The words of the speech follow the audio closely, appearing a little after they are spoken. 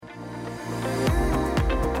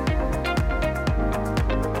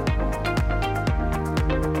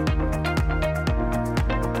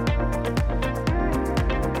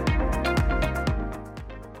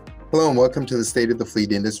Hello and welcome to the State of the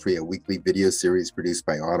Fleet Industry, a weekly video series produced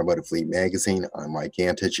by Automotive Fleet Magazine. I'm Mike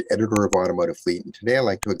Antich, editor of Automotive Fleet, and today I'd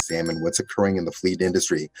like to examine what's occurring in the fleet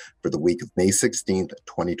industry for the week of May 16th,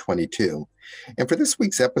 2022. And for this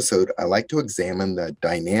week's episode, I'd like to examine the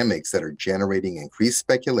dynamics that are generating increased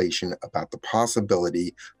speculation about the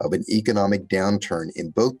possibility of an economic downturn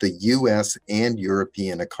in both the US and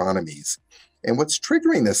European economies. And what's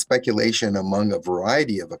triggering this speculation among a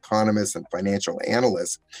variety of economists and financial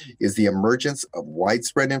analysts is the emergence of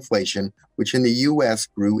widespread inflation, which in the US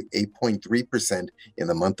grew 8.3% in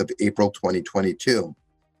the month of April 2022.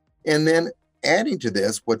 And then adding to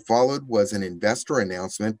this, what followed was an investor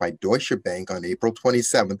announcement by Deutsche Bank on April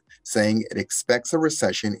 27th saying it expects a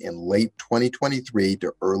recession in late 2023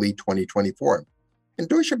 to early 2024. And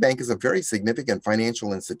Deutsche Bank is a very significant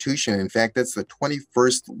financial institution. In fact, it's the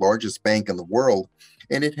 21st largest bank in the world,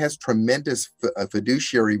 and it has tremendous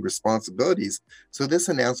fiduciary responsibilities. So this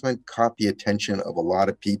announcement caught the attention of a lot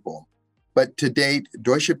of people. But to date,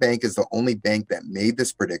 Deutsche Bank is the only bank that made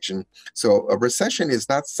this prediction. So a recession is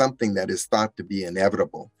not something that is thought to be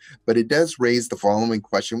inevitable. But it does raise the following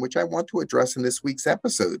question, which I want to address in this week's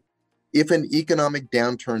episode. If an economic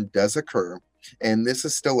downturn does occur, and this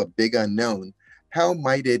is still a big unknown, how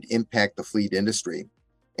might it impact the fleet industry?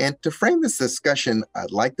 And to frame this discussion,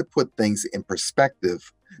 I'd like to put things in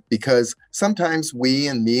perspective because sometimes we,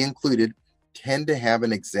 and me included, tend to have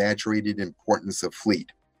an exaggerated importance of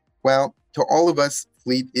fleet. Well, to all of us,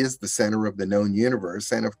 fleet is the center of the known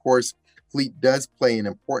universe. And of course, fleet does play an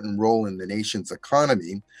important role in the nation's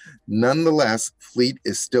economy. Nonetheless, fleet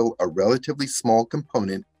is still a relatively small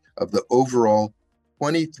component of the overall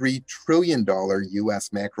 $23 trillion US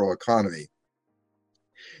macroeconomy.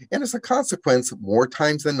 And as a consequence, more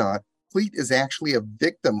times than not, fleet is actually a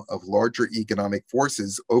victim of larger economic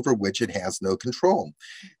forces over which it has no control.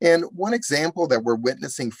 And one example that we're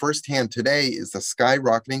witnessing firsthand today is the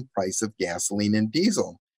skyrocketing price of gasoline and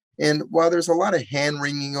diesel. And while there's a lot of hand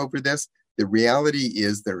wringing over this, the reality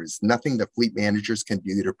is there is nothing that fleet managers can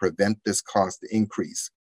do to prevent this cost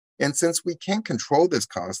increase. And since we can't control this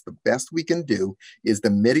cost, the best we can do is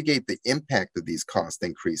to mitigate the impact of these cost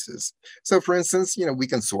increases. So, for instance, we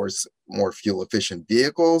can source more fuel efficient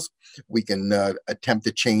vehicles, we can attempt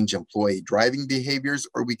to change employee driving behaviors,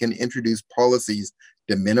 or we can introduce policies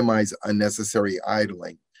to minimize unnecessary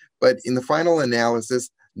idling. But in the final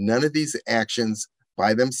analysis, none of these actions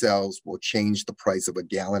by themselves will change the price of a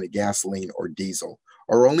gallon of gasoline or diesel.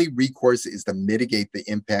 Our only recourse is to mitigate the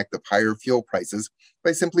impact of higher fuel prices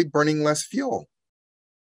by simply burning less fuel.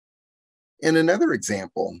 And another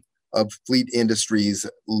example of fleet industry's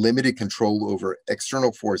limited control over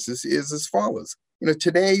external forces is as follows.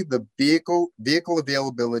 Today the vehicle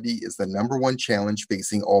availability is the number one challenge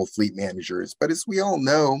facing all fleet managers. But as we all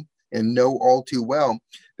know and know all too well,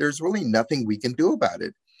 there's really nothing we can do about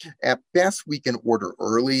it. At best, we can order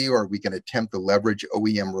early or we can attempt to leverage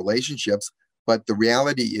OEM relationships, but the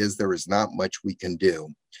reality is there is not much we can do.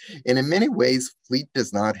 And in many ways, fleet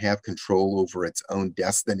does not have control over its own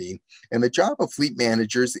destiny. And the job of fleet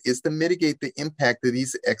managers is to mitigate the impact of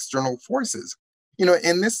these external forces.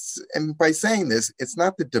 And by saying this, it's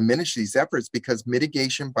not to diminish these efforts because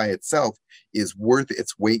mitigation by itself is worth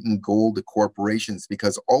its weight in gold to corporations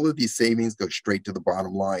because all of these savings go straight to the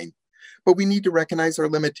bottom line. But we need to recognize our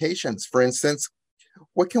limitations. For instance,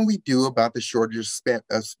 what can we do about the shortage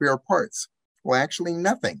of spare parts? Well, actually,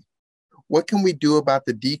 nothing. What can we do about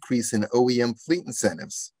the decrease in OEM fleet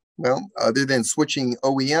incentives? Well, other than switching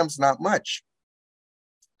OEMs, not much.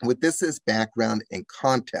 With this as background and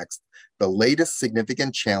context, the latest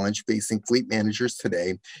significant challenge facing fleet managers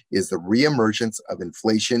today is the reemergence of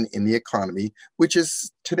inflation in the economy, which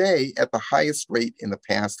is today at the highest rate in the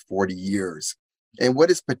past 40 years. And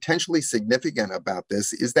what is potentially significant about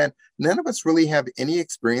this is that none of us really have any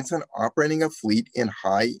experience in operating a fleet in a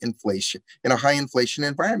high inflation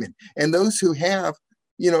environment. And those who have,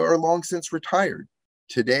 are long since retired.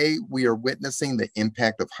 Today, we are witnessing the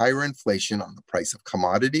impact of higher inflation on the price of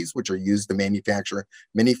commodities, which are used to manufacture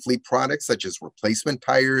many fleet products, such as replacement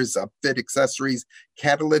tires, upfit accessories,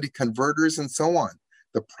 catalytic converters, and so on.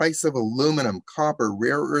 The price of aluminum, copper,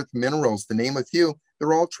 rare earth minerals, to name a few,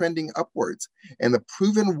 they're all trending upwards. And the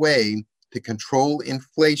proven way to control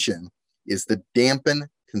inflation is to dampen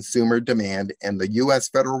consumer demand. And the US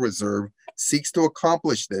Federal Reserve seeks to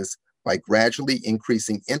accomplish this by gradually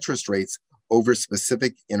increasing interest rates over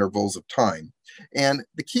specific intervals of time. And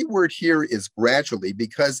the key word here is gradually,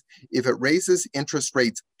 because if it raises interest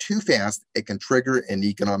rates too fast, it can trigger an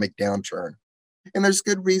economic downturn. And there's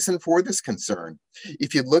good reason for this concern.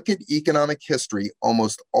 If you look at economic history,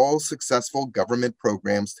 almost all successful government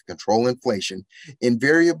programs to control inflation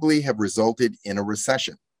invariably have resulted in a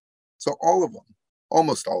recession. So all of them,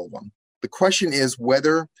 almost all of them. The question is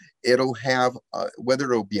whether it'll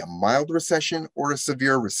be a mild recession or a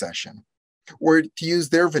severe recession, or to use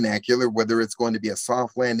their vernacular, whether it's going to be a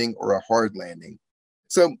soft landing or a hard landing.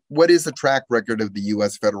 So, what is the track record of the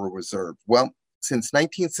U.S. Federal Reserve? Well, since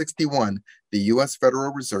 1961, the U.S.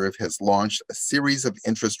 Federal Reserve has launched a series of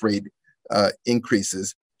interest rate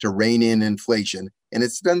increases to rein in inflation, and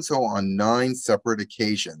it's done so on 9 separate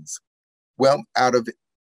occasions. Well,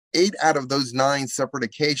 8 out of those 9 separate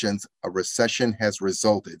occasions, a recession has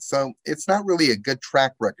resulted. So it's not really a good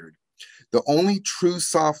track record. The only true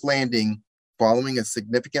soft landing following a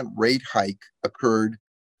significant rate hike occurred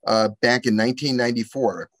back in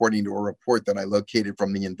 1994, according to a report that I located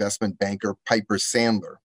from the investment banker Piper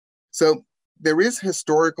Sandler. So there is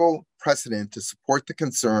historical precedent to support the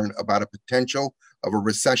concern about a potential of a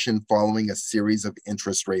recession following a series of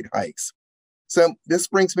interest rate hikes. So this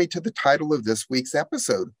brings me to the title of this week's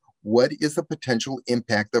episode. What is the potential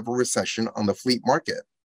impact of a recession on the fleet market?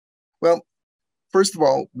 Well, first of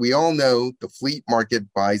all, we all know the fleet market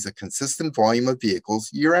buys a consistent volume of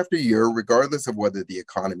vehicles year after year, regardless of whether the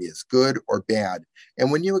economy is good or bad.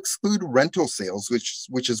 And when you exclude rental sales,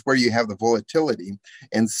 which is where you have the volatility,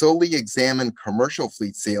 and solely examine commercial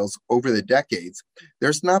fleet sales over the decades,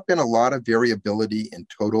 there's not been a lot of variability in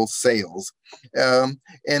total sales. And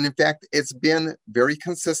in fact, it's been very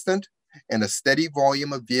consistent and a steady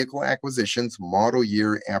volume of vehicle acquisitions model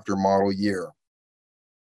year after model year.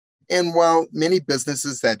 And while many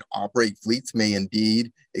businesses that operate fleets may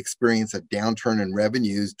indeed experience a downturn in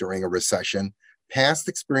revenues during a recession, past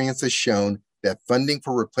experience has shown that funding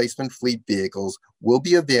for replacement fleet vehicles will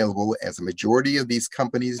be available, as a majority of these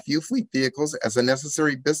companies view fleet vehicles as a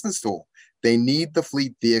necessary business tool. They need the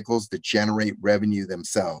fleet vehicles to generate revenue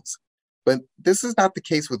themselves. But this is not the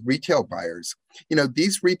case with retail buyers.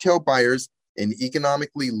 These retail buyers in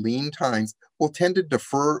economically lean times will tend to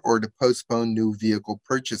defer or to postpone new vehicle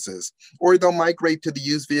purchases, or they'll migrate to the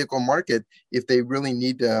used vehicle market if they really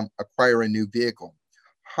need to acquire a new vehicle.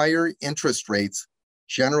 Higher interest rates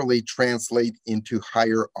generally translate into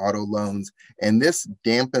higher auto loans, and this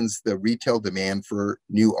dampens the retail demand for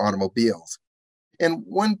new automobiles. And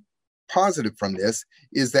one positive from this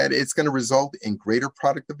is that it's going to result in greater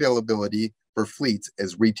product availability for fleets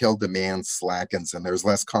as retail demand slackens and there's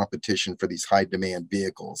less competition for these high demand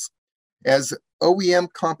vehicles. As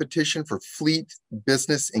OEM competition for fleet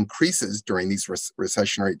business increases during these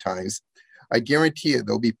recessionary times, I guarantee you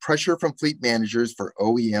there'll be pressure from fleet managers for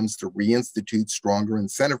OEMs to reinstitute stronger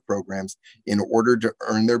incentive programs in order to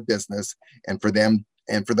earn their business and for the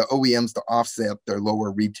OEMs to offset their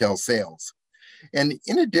lower retail sales. And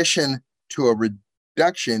in addition to a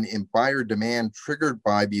reduction in buyer demand triggered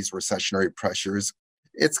by these recessionary pressures,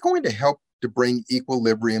 it's going to help to bring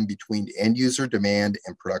equilibrium between end user demand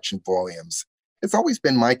and production volumes. It's always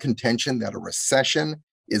been my contention that a recession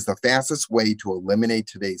is the fastest way to eliminate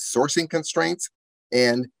today's sourcing constraints,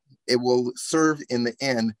 and it will serve in the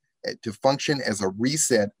end to function as a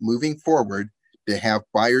reset moving forward to have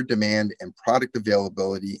buyer demand and product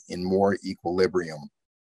availability in more equilibrium.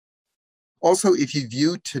 Also, if you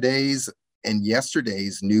view today's and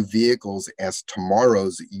yesterday's new vehicles as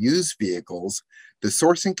tomorrow's used vehicles, the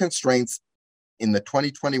sourcing constraints in the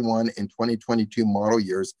 2021 and 2022 model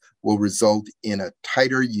years will result in a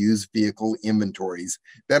tighter used vehicle inventories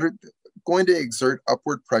that are going to exert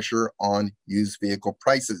upward pressure on used vehicle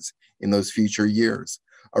prices in those future years.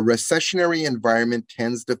 A recessionary environment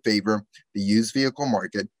tends to favor the used vehicle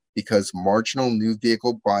market because marginal new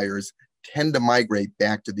vehicle buyers tend to migrate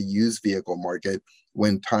back to the used vehicle market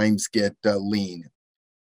when times get lean.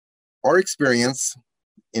 Our experience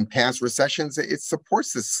in past recessions, it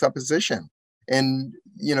supports this supposition. And,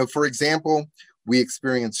 for example, we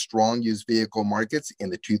experienced strong used vehicle markets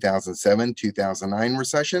in the 2007-2009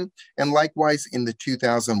 recession, and likewise in the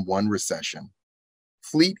 2001 recession.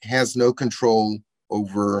 Fleet has no control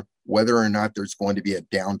over whether or not there's going to be a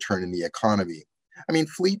downturn in the economy.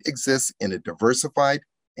 Fleet exists in a diversified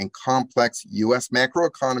and complex U.S.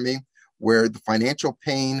 macroeconomy where the financial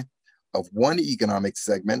pain of one economic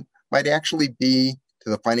segment might actually be to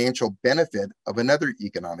the financial benefit of another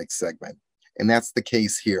economic segment. And that's the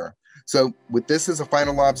case here. So with this as a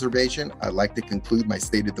final observation, I'd like to conclude my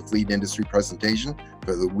State of the Fleet Industry presentation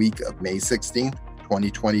for the week of May 16th,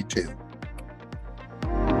 2022.